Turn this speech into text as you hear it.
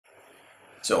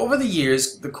So over the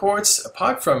years, the courts,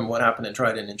 apart from what happened in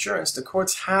Trident Insurance, the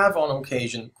courts have on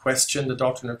occasion questioned the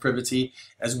doctrine of privity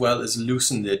as well as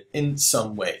loosened it in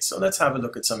some way. So let's have a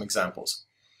look at some examples.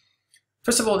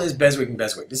 First of all, there's Beswick and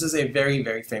Beswick. This is a very,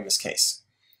 very famous case.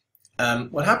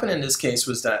 What happened in this case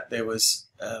was that there was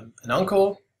an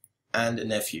uncle and a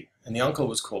nephew. And the uncle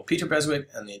was called Peter Beswick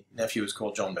and the nephew was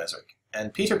called John Beswick.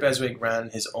 And Peter Beswick ran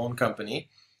his own company,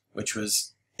 which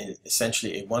was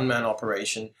essentially a one-man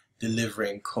operation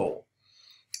delivering coal.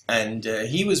 And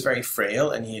he was very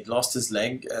frail and he had lost his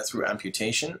leg through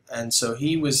amputation, and so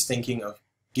he was thinking of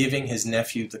giving his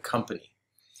nephew the company.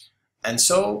 And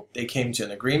so they came to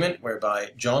an agreement whereby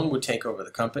John would take over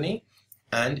the company,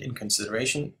 and in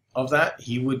consideration of that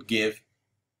he would give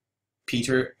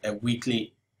Peter a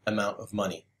weekly amount of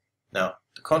money. Now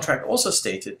the contract also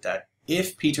stated that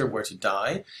if Peter were to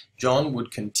die, John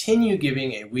would continue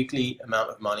giving a weekly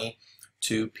amount of money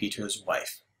to Peter's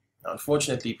wife. Now,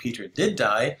 unfortunately, Peter did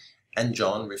die, and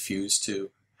John refused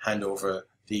to hand over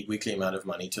the weekly amount of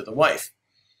money to the wife.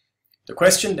 The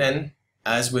question then,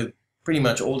 as with pretty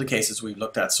much all the cases we've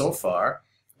looked at so far,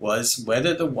 was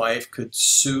whether the wife could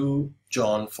sue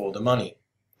John for the money.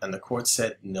 And the court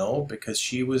said no, because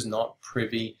she was not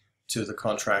privy to the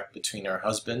contract between her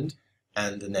husband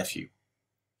and the nephew.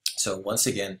 So once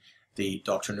again, the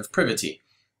doctrine of privity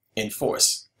in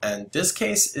force. And this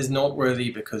case is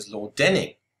noteworthy because Lord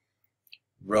Denning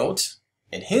wrote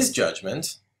in his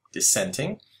judgment,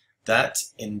 dissenting, that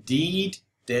indeed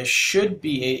there should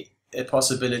be a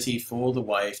possibility for the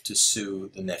wife to sue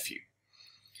the nephew.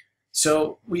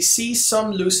 So we see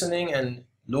some loosening, and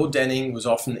Lord Denning was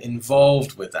often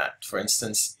involved with that. For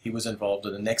instance, he was involved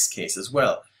in the next case as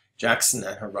well, Jackson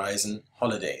and Horizon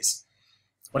Holidays.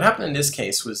 What happened in this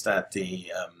case was that the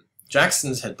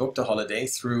Jacksons had booked a holiday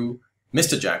through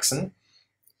Mr. Jackson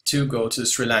to go to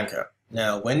Sri Lanka.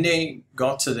 Now, when they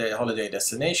got to their holiday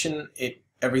destination,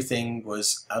 everything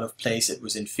was out of place, it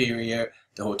was inferior,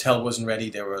 the hotel wasn't ready,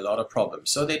 there were a lot of problems.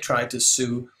 So they tried to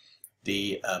sue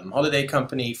the holiday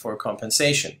company for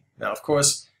compensation. Now, of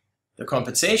course, the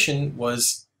compensation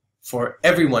was for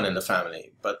everyone in the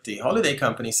family, but the holiday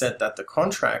company said that the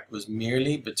contract was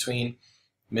merely between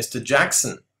Mr.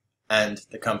 Jackson and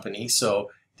the company, so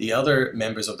the other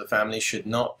members of the family should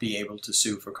not be able to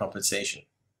sue for compensation.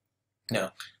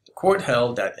 Now, the court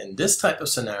held that in this type of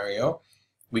scenario,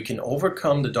 we can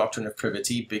overcome the doctrine of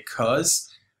privity because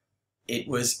it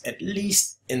was at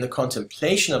least in the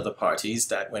contemplation of the parties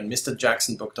that when Mr.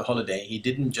 Jackson booked a holiday, he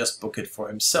didn't just book it for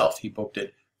himself, he booked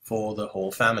it for the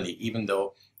whole family, even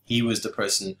though he was the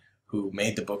person who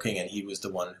made the booking and he was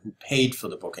the one who paid for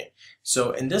the booking.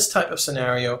 So in this type of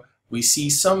scenario, we see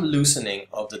some loosening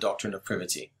of the doctrine of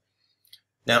privity.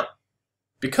 Now,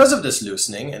 because of this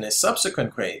loosening, in a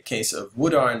subsequent case of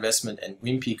Woodar Investment and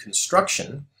Wimpy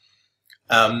Construction,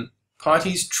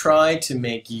 parties tried to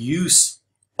make use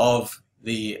of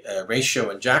the ratio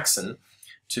in Jackson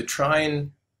to try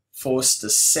and force the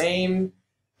same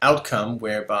outcome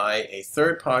whereby a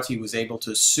third party was able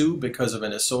to sue because of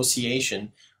an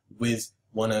association with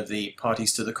one of the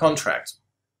parties to the contract.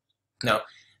 Now,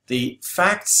 the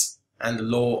facts and the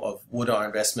law of Woodar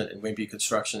Investment and Wimpy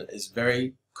Construction is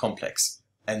very complex,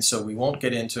 and so we won't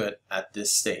get into it at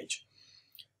this stage,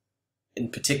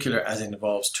 in particular as it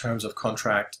involves terms of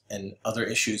contract and other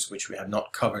issues which we have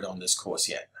not covered on this course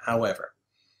yet. However,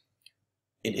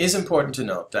 it is important to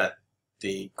note that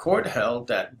the court held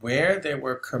that where there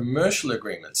were commercial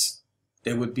agreements,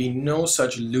 there would be no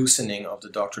such loosening of the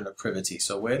doctrine of privity.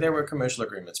 So where there were commercial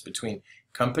agreements between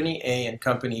Company A and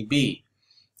Company B,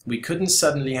 we couldn't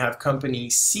suddenly have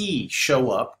Company C show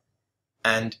up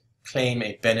and claim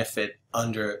a benefit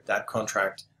under that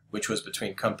contract which was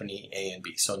between Company A and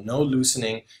B. So no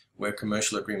loosening where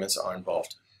commercial agreements are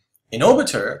involved. In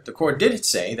Obiter, the court did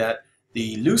say that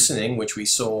the loosening, which we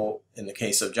saw in the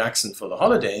case of Jackson for the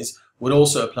holidays, would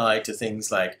also apply to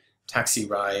things like taxi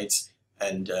rides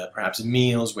and perhaps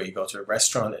meals where you go to a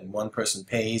restaurant and one person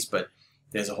pays, but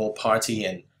there's a whole party,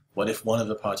 and what if one of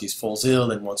the parties falls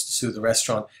ill and wants to sue the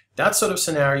restaurant? That sort of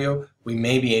scenario, we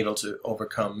may be able to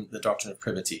overcome the doctrine of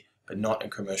privity, but not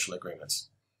in commercial agreements.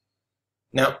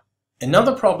 Now,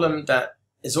 another problem that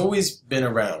has always been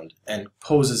around and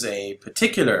poses a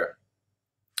particular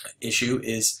issue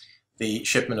is the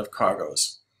shipment of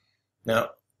cargoes.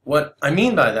 Now, what I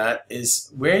mean by that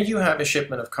is where you have a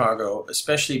shipment of cargo,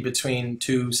 especially between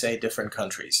two, say, different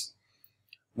countries,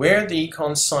 where the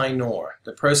consignor,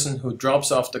 the person who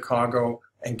drops off the cargo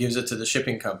and gives it to the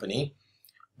shipping company,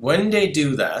 when they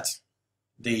do that,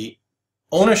 the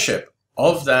ownership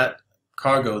of that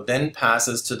cargo then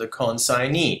passes to the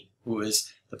consignee, who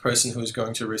is the person who's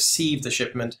going to receive the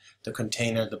shipment, the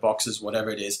container, the boxes, whatever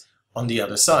it is, on the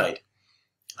other side.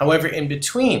 However, in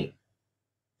between,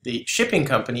 the shipping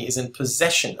company is in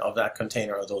possession of that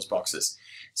container or those boxes.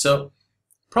 So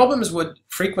problems would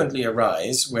frequently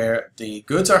arise where the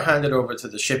goods are handed over to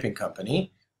the shipping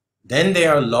company, then they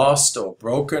are lost or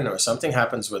broken or something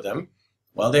happens with them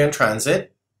while they're in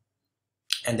transit,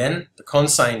 and then the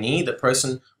consignee, the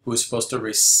person who is supposed to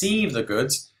receive the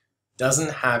goods,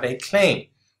 doesn't have a claim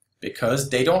because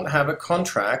they don't have a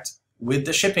contract with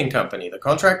the shipping company. The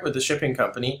contract with the shipping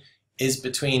company is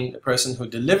between the person who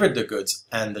delivered the goods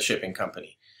and the shipping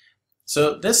company.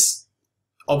 So this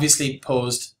obviously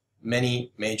posed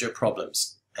many major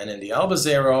problems. And in the Alba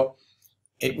Zero,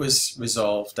 it was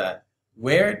resolved that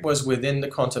where it was within the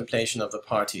contemplation of the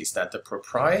parties that the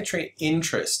proprietary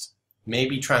interest may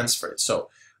be transferred, so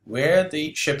where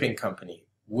the shipping company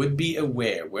would be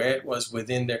aware, where it was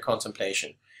within their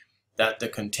contemplation, that the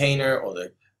container or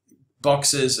the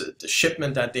boxes, the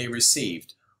shipment that they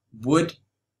received would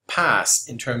pass,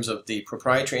 in terms of the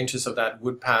proprietary interest of that,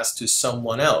 would pass to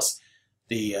someone else,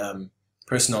 the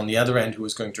person on the other end who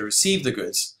was going to receive the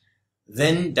goods,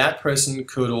 then that person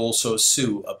could also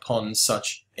sue upon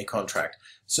such a contract.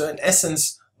 So in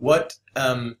essence, what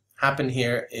happened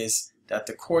here is that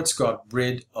the courts got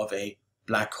rid of a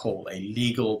black hole, a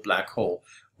legal black hole,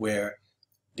 where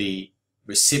the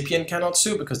recipient cannot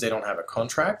sue because they don't have a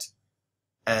contract,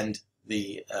 and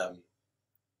the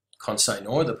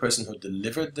consignor, the person who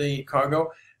delivered the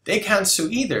cargo, they can't sue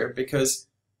either because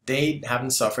they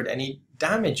haven't suffered any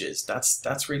damages.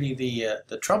 That's really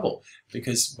the trouble,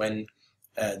 because when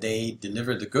they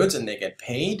deliver the goods and they get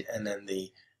paid, and then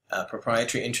the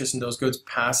proprietary interest in those goods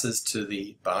passes to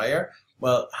the buyer,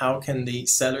 well, how can the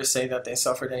seller say that they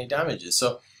suffered any damages?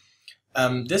 So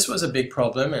this was a big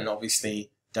problem, and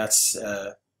obviously that's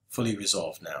fully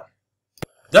resolved now.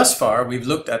 Thus far, we've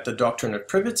looked at the doctrine of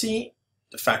privity,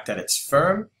 the fact that it's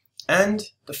firm, and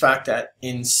the fact that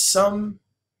in some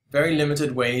very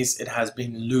limited ways it has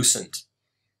been loosened.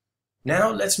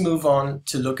 Now let's move on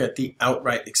to look at the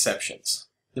outright exceptions.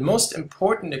 The most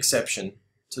important exception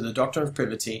to the doctrine of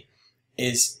privity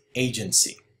is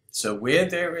agency. So where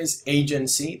there is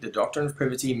agency, the doctrine of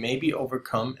privity may be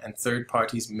overcome and third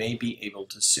parties may be able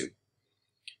to sue.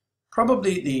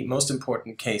 Probably the most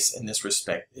important case in this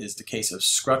respect is the case of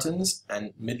Scruttons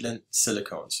and Midland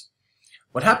Silicones.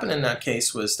 What happened in that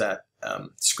case was that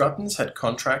Scruttons had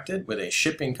contracted with a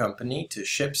shipping company to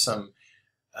ship some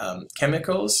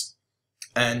chemicals,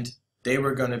 and they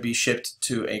were going to be shipped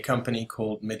to a company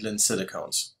called Midland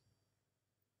Silicones.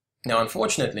 Now,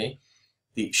 unfortunately,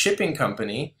 the shipping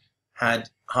company had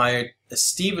hired a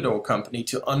stevedore company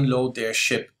to unload their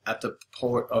ship at the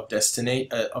port of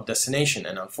destination,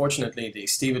 and unfortunately the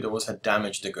stevedores had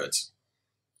damaged the goods.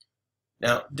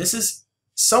 Now, this is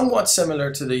somewhat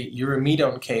similar to the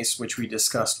Eurymedon case which we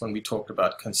discussed when we talked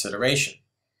about consideration.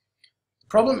 The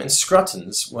problem in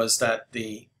Scruttons was that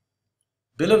the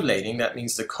bill of lading, that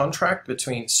means the contract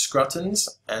between Scruttons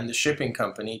and the shipping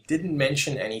company, didn't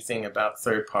mention anything about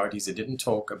third parties. It didn't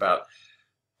talk about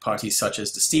parties such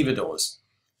as the stevedores.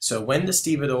 So when the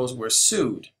stevedores were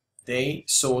sued, they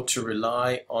sought to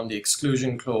rely on the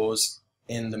exclusion clause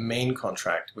in the main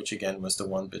contract, which again was the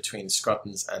one between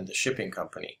Scruttons and the shipping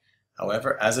company.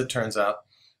 However, as it turns out,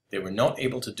 they were not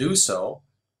able to do so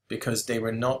because they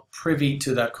were not privy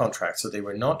to that contract. So they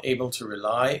were not able to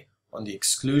rely on the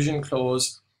exclusion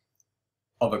clause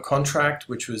of a contract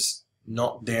which was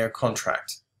not their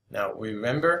contract. Now, we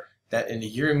remember that in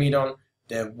the Eurymedon,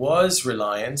 there was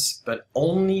reliance, but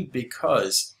only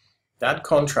because that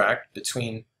contract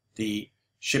between the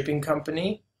shipping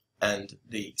company and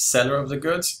the seller of the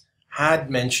goods had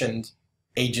mentioned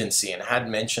agency and had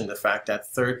mentioned the fact that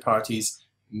third parties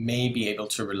may be able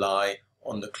to rely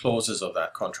on the clauses of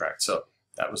that contract. So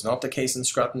that was not the case in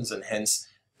Scruttons, and hence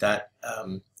that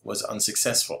was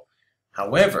unsuccessful.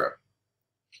 However,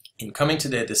 in coming to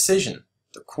their decision,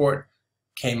 the court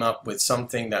came up with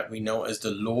something that we know as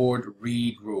the Lord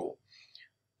Reed rule.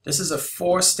 This is a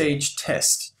four-stage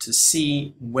test to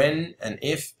see when and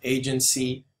if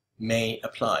agency may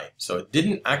apply. So it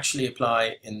didn't actually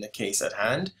apply in the case at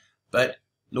hand, but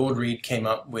Lord Reed came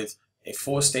up with a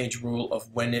four-stage rule of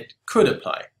when it could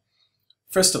apply.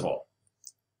 First of all,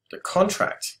 the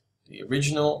contract, the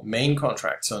original main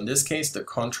contract, so in this case the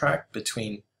contract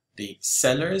between the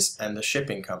sellers and the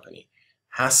shipping company,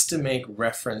 has to make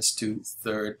reference to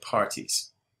third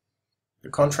parties. The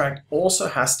contract also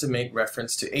has to make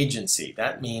reference to agency.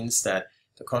 That means that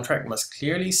the contract must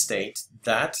clearly state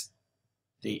that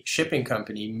the shipping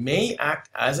company may act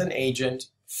as an agent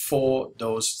for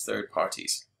those third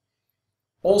parties.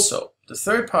 Also, the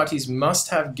third parties must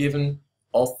have given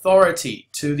authority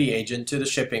to the agent, to the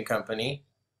shipping company,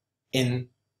 in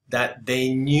that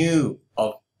they knew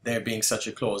of there being such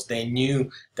a clause. They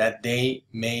knew that they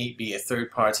may be a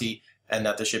third party and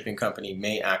that the shipping company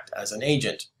may act as an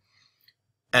agent.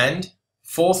 And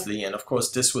fourthly, and of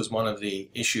course this was one of the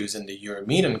issues in the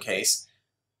Euromedon case,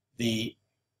 the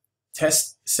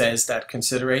test says that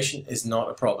consideration is not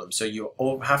a problem. So you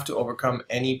have to overcome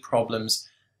any problems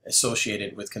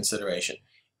associated with consideration.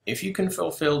 If you can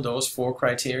fulfill those 4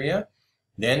 criteria,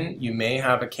 then you may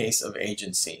have a case of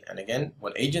agency. And again,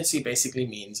 what agency basically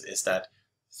means is that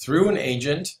through an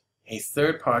agent, a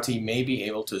third party may be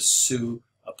able to sue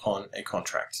upon a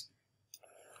contract.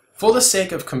 For the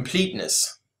sake of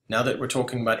completeness, now that we're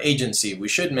talking about agency, we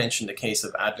should mention the case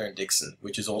of Adler and Dixon,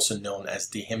 which is also known as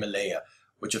the Himalaya,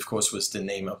 which of course was the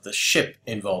name of the ship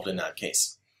involved in that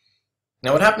case.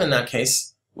 Now what happened in that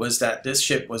case was that this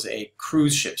ship was a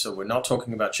cruise ship, so we're not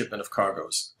talking about shipment of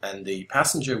cargoes, and the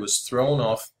passenger was thrown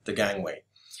off the gangway.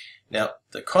 Now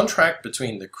the contract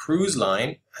between the cruise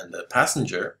line and the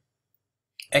passenger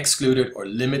excluded or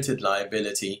limited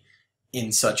liability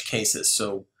in such cases,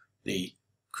 so the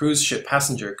cruise ship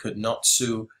passenger could not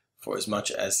sue for as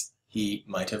much as he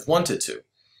might have wanted to.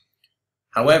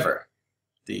 However,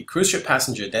 the cruise ship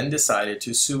passenger then decided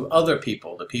to sue other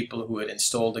people, the people who had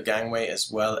installed the gangway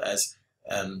as well as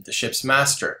the ship's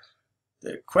master.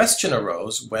 The question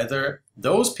arose whether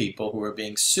those people who were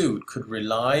being sued could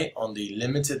rely on the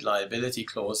limited liability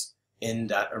clause in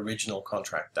that original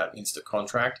contract. That means the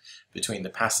contract between the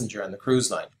passenger and the cruise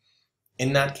line.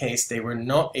 In that case, they were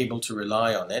not able to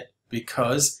rely on it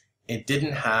because it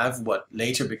didn't have what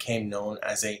later became known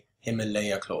as a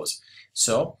Himalaya clause.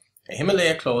 So, a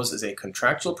Himalaya clause is a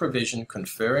contractual provision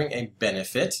conferring a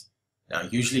benefit, now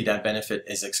usually that benefit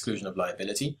is exclusion of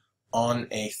liability, on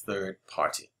a third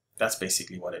party. That's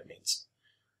basically what it means.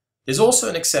 There's also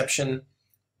an exception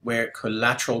where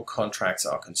collateral contracts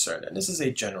are concerned, and this is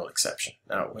a general exception.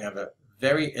 Now, we have a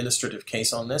very illustrative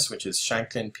case on this, which is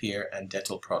Shanklin Pier and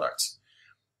Dettol Products.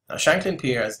 Now, Shanklin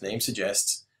Pier, as the name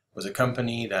suggests, was a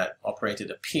company that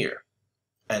operated a pier,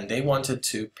 and they wanted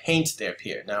to paint their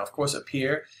pier. Now, of course, a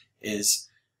pier is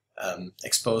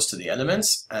exposed to the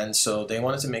elements, and so they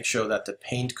wanted to make sure that the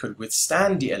paint could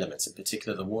withstand the elements, in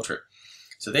particular the water.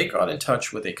 So they got in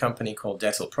touch with a company called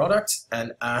Dettol Products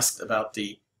and asked about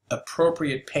the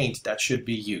appropriate paint that should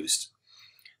be used.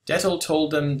 Dettol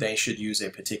told them they should use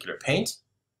a particular paint,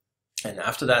 and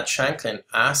after that Shanklin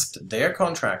asked their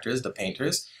contractors, the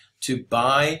painters, to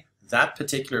buy that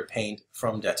particular paint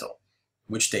from Dettol,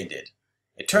 which they did.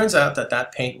 It turns out that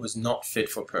that paint was not fit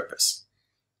for purpose.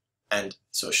 And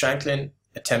so Shanklin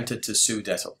attempted to sue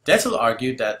Dettol. Dettol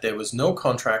argued that there was no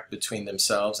contract between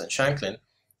themselves and Shanklin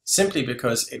simply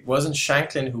because it wasn't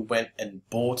Shanklin who went and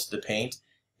bought the paint,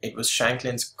 it was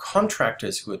Shanklin's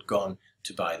contractors who had gone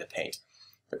to buy the paint.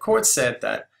 The court said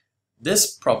that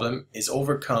this problem is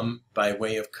overcome by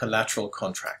way of collateral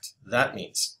contract. That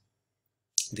means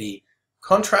the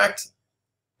contract,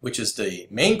 which is the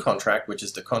main contract, which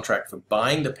is the contract for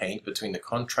buying the paint between the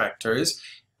contractors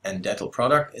and Dettol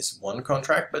Product, is one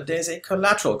contract, but there's a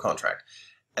collateral contract.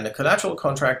 And a collateral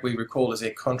contract, we recall, is a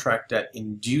contract that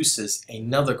induces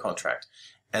another contract.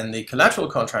 And the collateral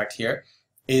contract here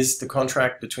is the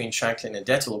contract between Shanklin and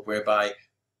Dettol, whereby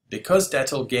because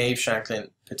Dettol gave Shanklin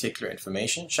particular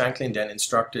information, Shanklin then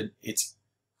instructed its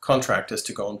contractors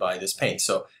to go and buy this paint.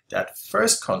 So that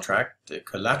first contract, the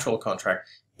collateral contract,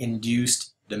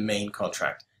 induced the main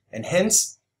contract. And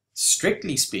hence,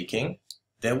 strictly speaking,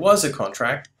 there was a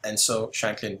contract, and so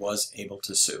Shanklin was able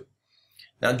to sue.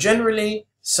 Now, generally,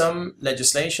 some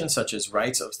legislation, such as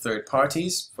rights of third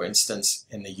parties, for instance,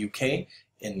 in the UK,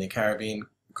 in the Caribbean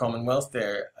Commonwealth,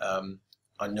 there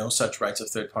are no such rights of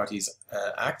third parties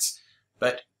acts,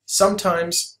 but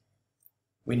sometimes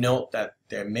we note that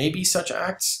there may be such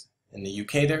acts. In the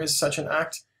UK, there is such an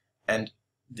act, and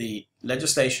the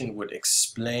legislation would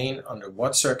explain under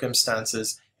what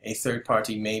circumstances a third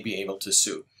party may be able to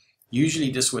sue.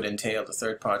 Usually this would entail the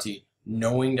third party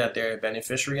knowing that they're a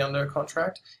beneficiary under a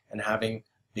contract and having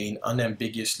been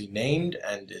unambiguously named,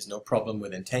 and there's no problem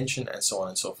with intention, and so on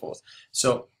and so forth.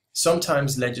 So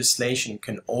sometimes legislation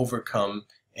can overcome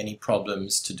any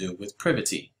problems to do with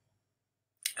privity.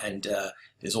 And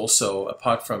there's also,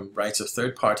 apart from rights of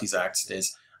third parties acts,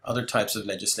 there's other types of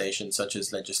legislation, such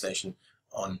as legislation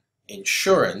on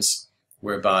insurance,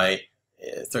 whereby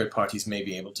third parties may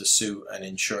be able to sue an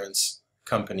insurance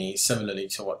company, similarly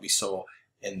to what we saw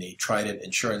in the Trident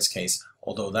insurance case,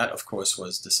 although that of course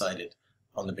was decided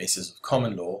on the basis of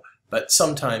common law. But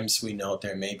sometimes we know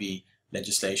there may be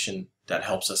legislation that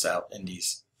helps us out in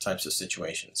these types of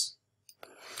situations.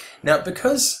 Now,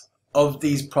 because of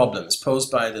these problems posed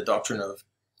by the doctrine of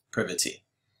privity,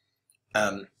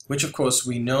 which of course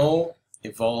we know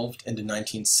evolved in the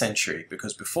 19th century,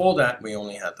 because before that we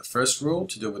only had the first rule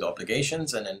to do with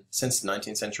obligations, and then since the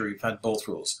 19th century we've had both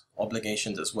rules,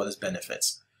 obligations as well as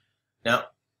benefits. Now,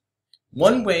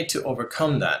 one way to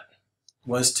overcome that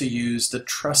was to use the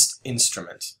trust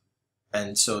instrument,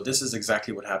 and so this is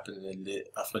exactly what happened in the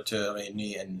Afflateur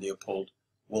Réunis and Leopold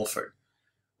Wolford.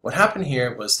 What happened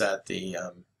here was that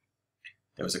there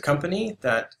was a company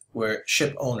that were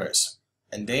ship owners,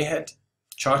 and they had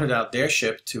chartered out their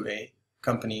ship to a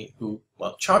company who,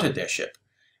 well, chartered their ship,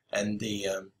 and the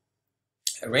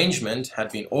arrangement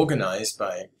had been organized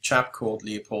by a chap called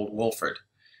Leopold Wolford.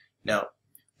 Now,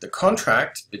 the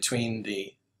contract between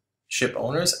the ship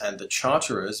owners and the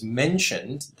charterers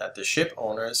mentioned that the ship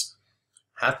owners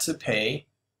had to pay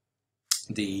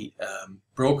the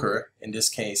broker, in this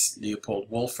case Leopold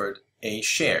Wolford, a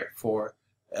share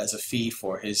as a fee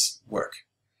for his work.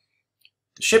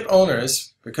 The ship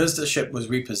owners, because the ship was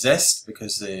repossessed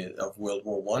because of World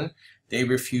War I, they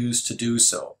refused to do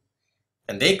so.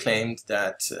 And they claimed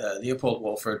that Leopold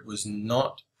Wolford was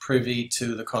not privy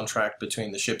to the contract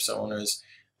between the ship's owners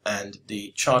and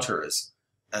the charterers.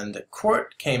 And the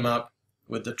court came up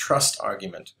with the trust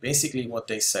argument. Basically what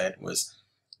they said was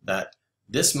that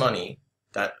this money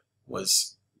that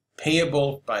was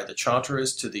payable by the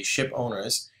charterers to the ship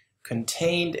owners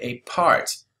contained a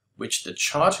part which the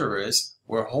charterers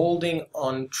were holding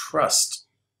on trust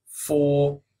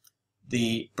for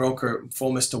the broker,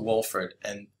 for Mr. Wolford,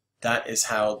 and that is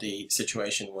how the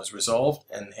situation was resolved,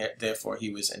 and therefore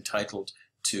he was entitled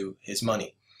to his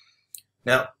money.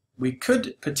 Now, we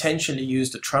could potentially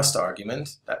use the trust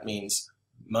argument. That means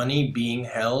money being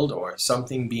held or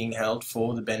something being held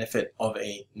for the benefit of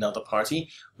another party.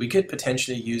 We could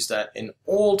potentially use that in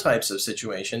all types of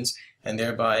situations and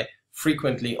thereby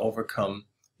frequently overcome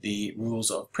the rules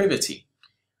of privity.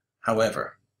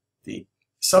 However, the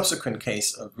subsequent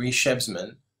case of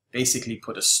Ries-Schebsman basically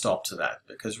put a stop to that,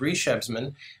 because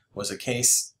Ries-Schebsman was a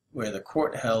case where the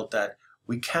court held that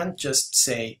we can't just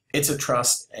say it's a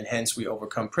trust and hence we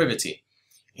overcome privity.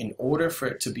 In order for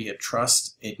it to be a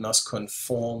trust, it must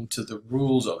conform to the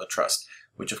rules of a trust,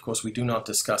 which of course we do not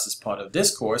discuss as part of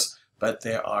this course, but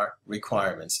there are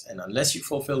requirements, and unless you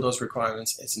fulfill those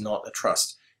requirements, it's not a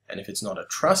trust. And if it's not a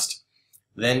trust,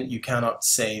 then you cannot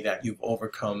say that you've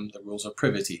overcome the rules of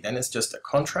privity. Then it's just a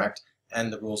contract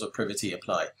and the rules of privity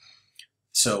apply.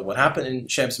 So what happened in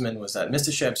Schebsman was that Mr.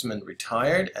 Schebsman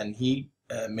retired, and he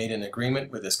made an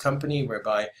agreement with his company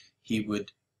whereby he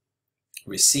would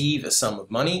receive a sum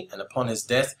of money, and upon his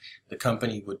death the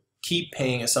company would keep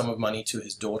paying a sum of money to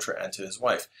his daughter and to his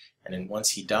wife. And then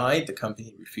once he died, the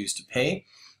company refused to pay,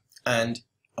 and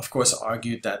of course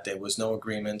argued that there was no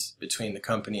agreement between the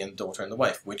company and the daughter and the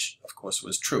wife, which of course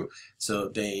was true. So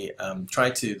they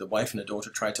the wife and the daughter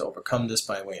tried to overcome this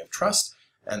by way of trust,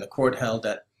 and the court held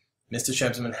that Mr.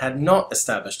 Schebsman had not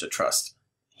established a trust.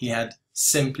 He had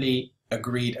simply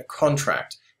agreed a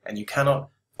contract, and you cannot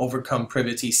overcome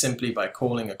privity simply by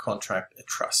calling a contract a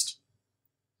trust.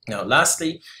 Now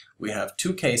lastly, we have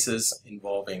two cases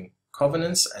involving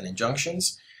covenants and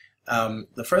injunctions.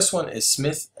 The first one is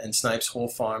Smith and Snipes Hall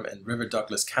Farm and River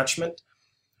Douglas Catchment.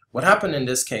 What happened in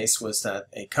this case was that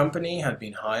a company had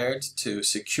been hired to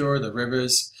secure the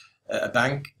rivers,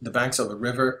 the banks of a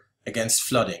river against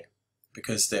flooding,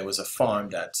 because there was a farm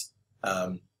that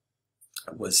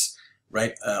was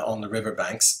right on the river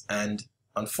banks, and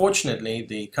unfortunately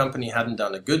the company hadn't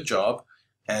done a good job,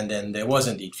 and then there was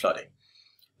indeed flooding.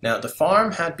 Now the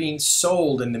farm had been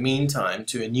sold in the meantime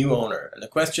to a new owner, and the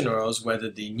question arose whether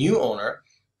the new owner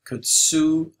could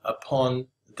sue upon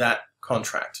that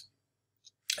contract.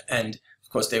 And of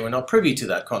course they were not privy to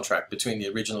that contract between the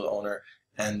original owner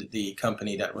and the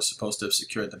company that was supposed to have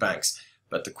secured the banks.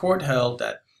 But the court held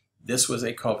that this was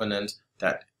a covenant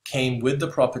that came with the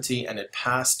property, and it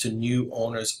passed to new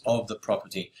owners of the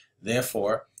property.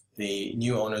 Therefore, the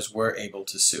new owners were able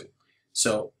to sue.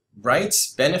 So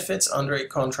rights, benefits under a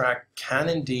contract can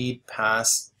indeed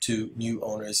pass to new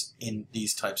owners in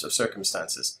these types of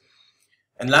circumstances.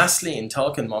 And lastly, in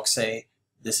Talc and Mahncke,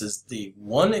 this is the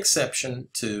one exception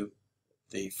to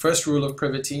the first rule of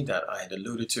privity that I had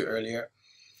alluded to earlier.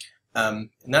 In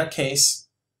that case,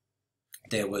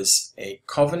 there was a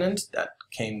covenant that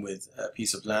came with a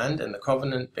piece of land, and the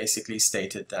covenant basically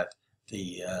stated that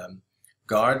the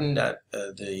garden that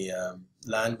the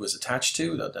land was attached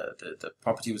to, the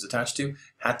property was attached to,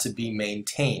 had to be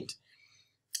maintained.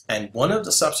 And one of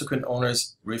the subsequent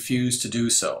owners refused to do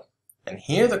so. And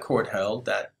here the court held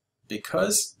that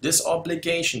because this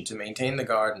obligation to maintain the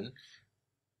garden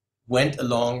went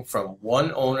along from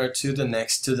one owner to the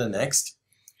next,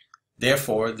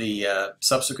 therefore the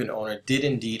subsequent owner did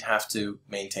indeed have to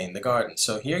maintain the garden.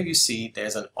 So here you see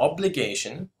there's an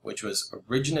obligation which was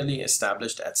originally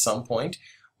established at some point,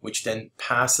 which then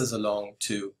passes along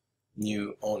to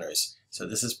new owners. So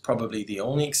this is probably the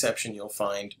only exception you'll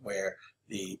find where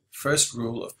the first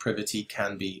rule of privity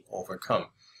can be overcome.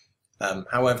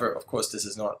 However, of course, this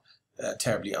is not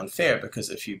terribly unfair, because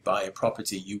if you buy a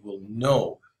property, you will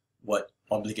know what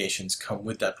obligations come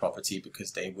with that property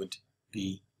because they would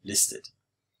be listed.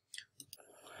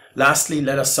 Lastly,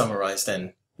 let us summarize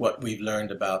then what we've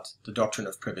learned about the doctrine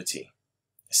of privity.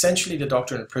 Essentially, the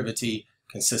doctrine of privity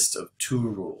consists of two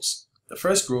rules. The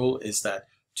first rule is that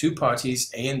two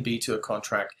parties, A and B, to a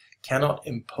contract cannot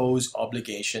impose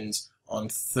obligations on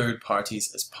third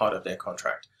parties as part of their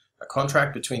contract. A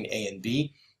contract between A and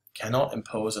B cannot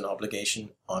impose an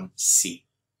obligation on C.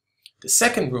 The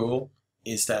second rule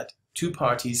is that two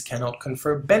parties cannot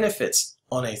confer benefits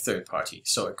on a third party.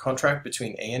 So a contract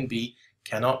between A and B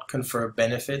cannot confer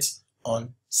benefits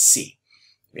on C.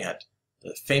 We had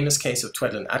the famous case of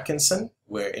Tweddle and Atkinson,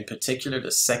 where in particular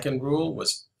the second rule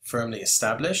was firmly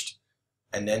established,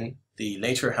 and then the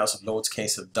later House of Lords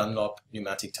case of Dunlop,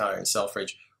 Pneumatic Tire and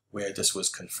Selfridge, where this was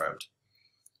confirmed.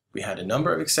 We had a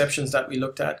number of exceptions that we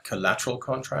looked at: collateral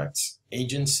contracts,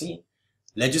 agency,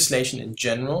 legislation in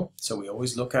general. So we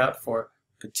always look out for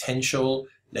potential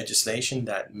legislation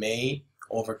that may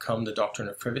overcome the doctrine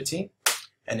of privity.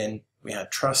 And then we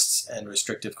had trusts and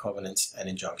restrictive covenants and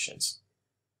injunctions.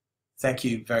 Thank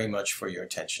you very much for your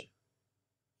attention.